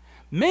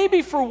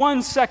 Maybe for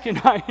 1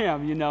 second I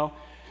am,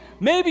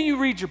 Maybe you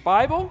read your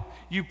Bible,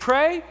 you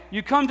pray,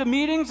 you come to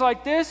meetings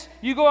like this,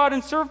 you go out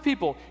and serve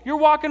people. You're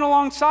walking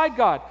alongside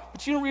God,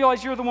 but you don't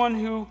realize you're the one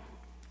who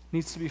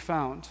needs to be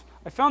found.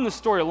 I found this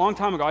story a long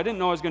time ago. I didn't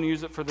know I was going to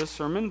use it for this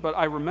sermon, but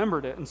I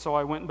remembered it, and so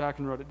I went back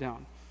and wrote it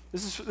down.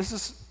 This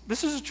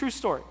is a true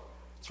story.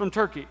 It's from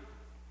Turkey.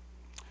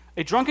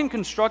 A drunken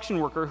construction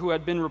worker who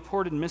had been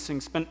reported missing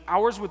spent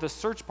hours with a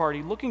search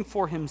party looking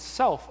for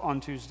himself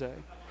on Tuesday.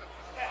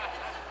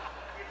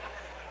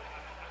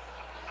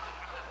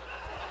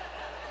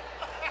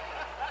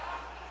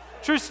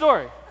 True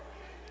story.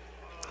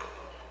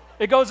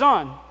 It goes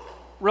on.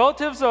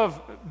 Relatives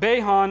of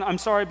Behan, I'm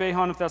sorry,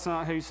 Behan, if that's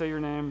not how you say your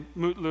name,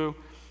 Mutlu,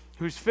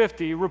 who's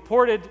 50, they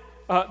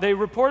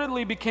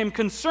reportedly became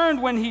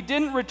concerned when he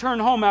didn't return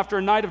home after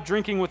a night of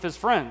drinking with his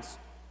friends.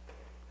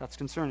 That's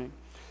concerning.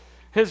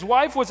 His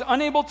wife was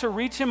unable to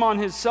reach him on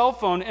his cell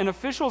phone, and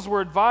officials were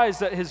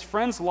advised that his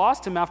friends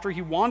lost him after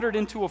he wandered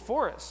into a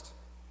forest.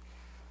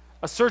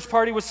 A search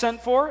party was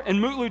sent for, and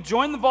Mutlu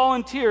joined the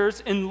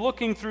volunteers in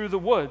looking through the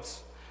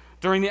woods.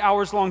 During the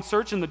hours-long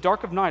search in the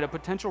dark of night, a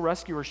potential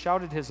rescuer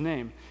shouted his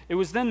name. It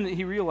was then that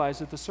he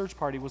realized that the search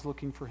party was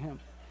looking for him.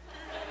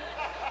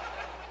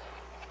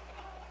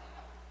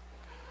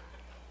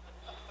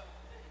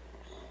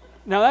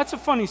 Now, that's a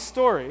funny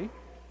story,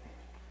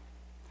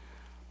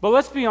 but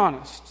let's be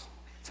honest.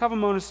 Let's have a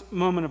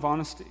moment of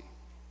honesty.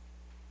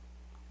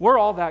 We're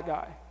all that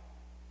guy.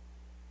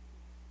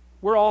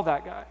 We're all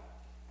that guy.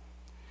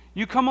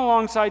 You come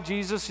alongside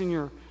Jesus and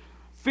you're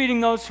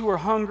feeding those who are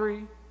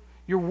hungry.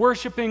 You're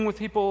worshiping with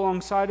people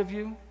alongside of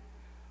you.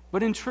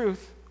 But in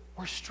truth,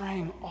 we're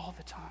straying all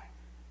the time.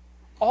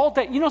 All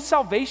day.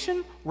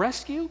 Salvation,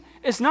 rescue,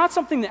 is not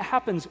something that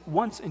happens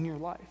once in your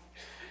life.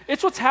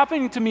 It's what's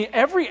happening to me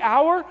every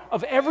hour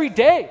of every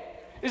day.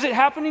 Is it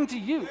happening to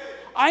you?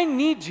 I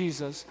need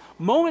Jesus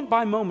moment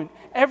by moment,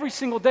 every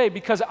single day,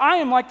 because I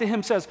am, like the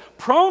hymn says,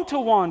 prone to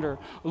wander.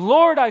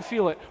 Lord, I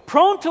feel it.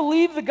 Prone to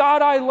leave the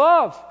God I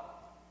love.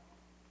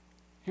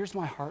 Here's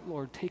my heart,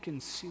 Lord. Take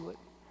and seal it.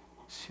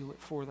 Seal it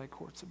for thy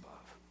courts above.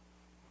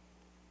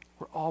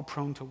 We're all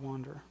prone to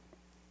wander.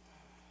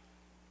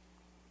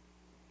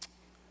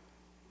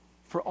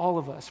 For all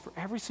of us, for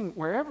every single,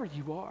 wherever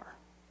you are,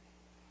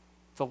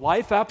 the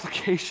life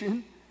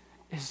application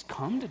is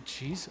come to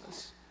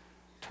Jesus.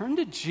 Turn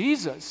to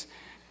Jesus.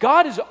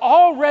 God is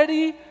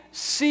already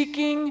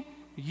seeking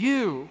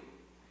you.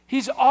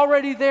 He's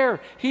already there.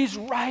 He's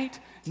right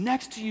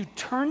next to you.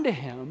 Turn to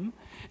him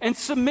and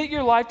submit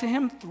your life to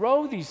him.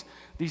 Throw these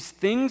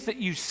things that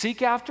you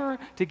seek after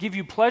to give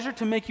you pleasure,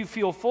 to make you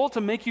feel full,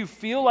 to make you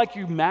feel like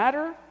you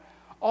matter.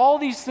 All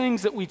these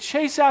things that we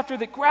chase after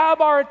that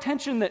grab our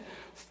attention, that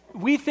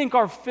we think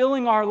are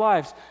filling our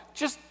lives.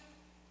 Just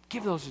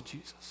give those to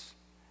Jesus.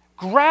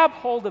 Grab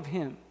hold of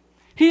him.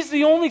 He's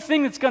the only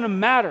thing that's going to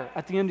matter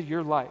at the end of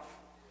your life.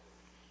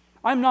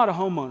 I'm not a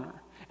homeowner,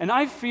 and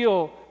I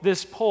feel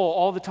this pull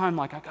all the time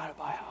like, I got to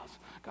buy a house.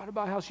 Got to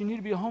buy a house. You need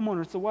to be a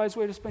homeowner. It's the wise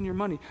way to spend your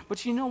money.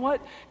 But you know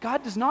what?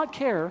 God does not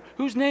care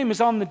whose name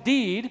is on the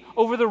deed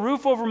over the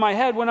roof over my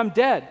head when I'm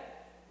dead.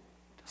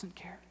 He doesn't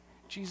care.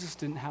 Jesus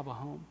didn't have a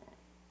home.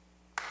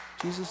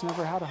 Jesus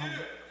never had a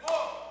home.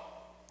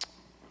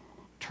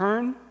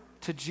 Turn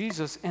to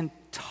Jesus and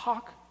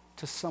talk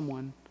to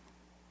someone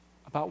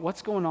about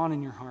what's going on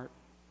in your heart.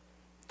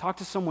 Talk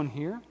to someone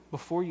here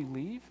before you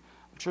leave.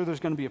 I'm sure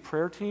there's going to be a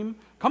prayer team.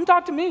 Come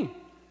talk to me.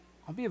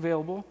 I'll be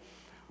available.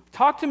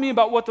 Talk to me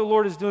about what the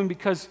Lord is doing,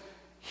 because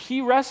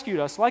he rescued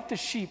us like the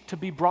sheep to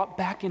be brought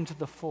back into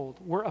the fold.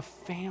 We're a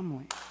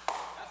family.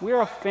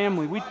 We're a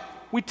family.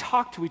 We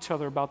talk to each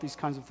other about these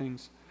kinds of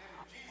things.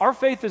 Our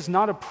faith is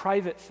not a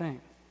private thing.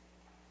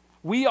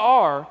 We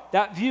are,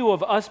 that view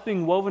of us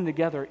being woven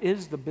together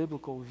is the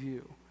biblical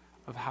view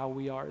of how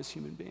we are as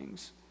human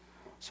beings.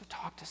 So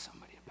talk to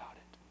somebody about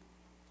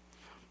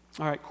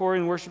it. All right, Corey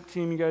and worship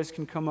team, you guys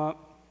can come up.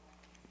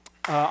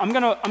 I'm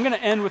gonna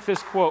end with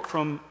this quote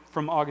from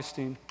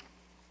Augustine.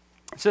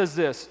 It says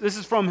this. This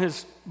is from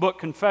his book,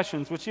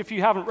 Confessions, which if you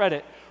haven't read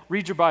it,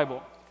 read your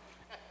Bible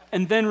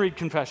and then read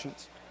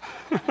Confessions.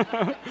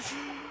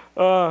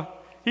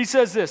 He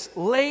says this,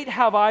 late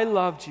have I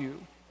loved you,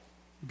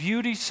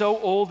 beauty so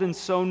old and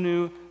so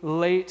new,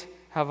 late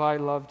have I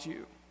loved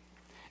you.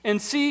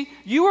 And see,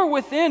 you were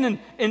within,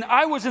 and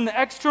I was in the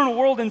external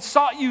world and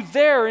sought you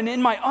there, and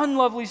in my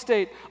unlovely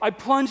state, I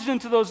plunged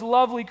into those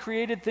lovely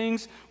created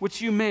things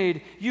which you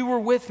made. You were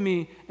with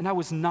me, and I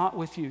was not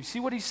with you. See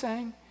what he's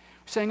saying?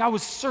 He's saying, I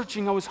was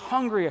searching, I was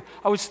hungry,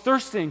 I was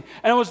thirsting,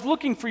 and I was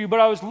looking for you,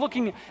 but I was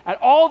looking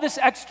at all this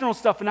external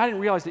stuff, and I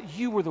didn't realize that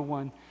you were the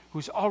one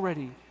who's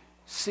already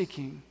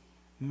seeking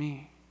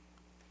me.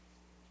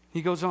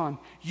 He goes on,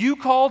 you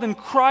called and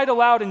cried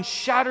aloud and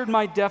shattered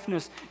my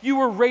deafness. You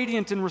were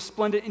radiant and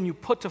resplendent, and you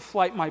put to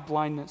flight my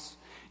blindness.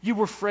 You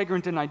were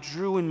fragrant, and I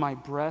drew in my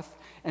breath,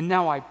 and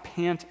now I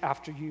pant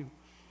after you.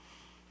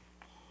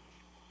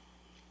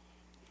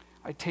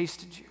 I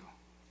tasted you,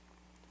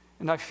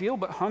 and I feel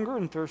but hunger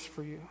and thirst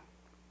for you.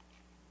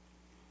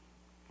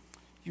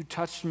 You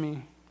touched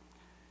me,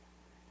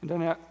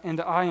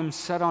 and I am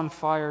set on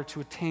fire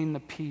to attain the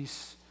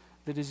peace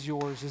that is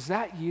yours. Is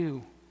that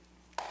you?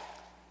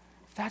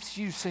 If that's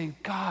you, say,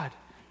 God,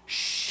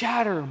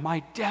 shatter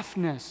my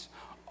deafness.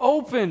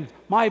 Open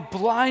my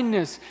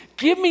blindness.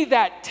 Give me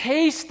that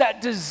taste,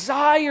 that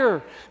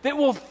desire that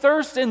will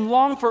thirst and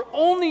long for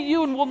only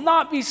you and will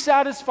not be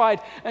satisfied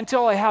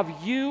until I have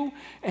you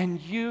and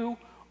you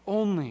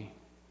Only.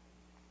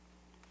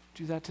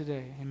 Do that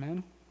today.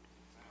 Amen.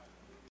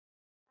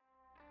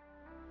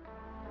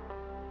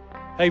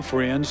 Hey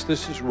friends,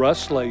 this is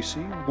Russ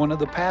Lacey, one of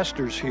the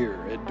pastors here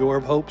at Door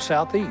of Hope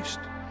Southeast.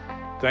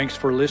 Thanks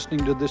for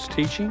listening to this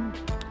teaching.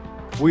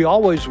 We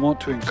always want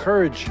to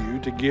encourage you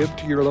to give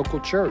to your local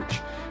church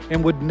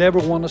and would never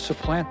want to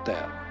supplant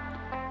that.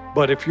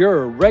 But if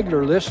you're a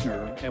regular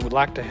listener and would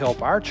like to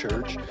help our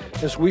church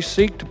as we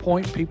seek to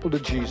point people to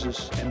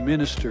Jesus and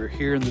minister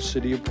here in the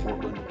city of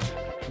Portland,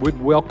 we'd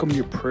welcome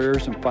your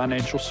prayers and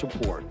financial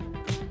support.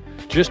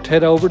 Just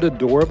head over to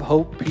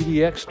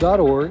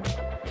doorofhopepdx.org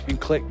and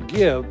click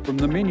Give from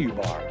the menu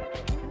bar.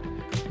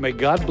 May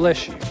God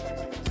bless you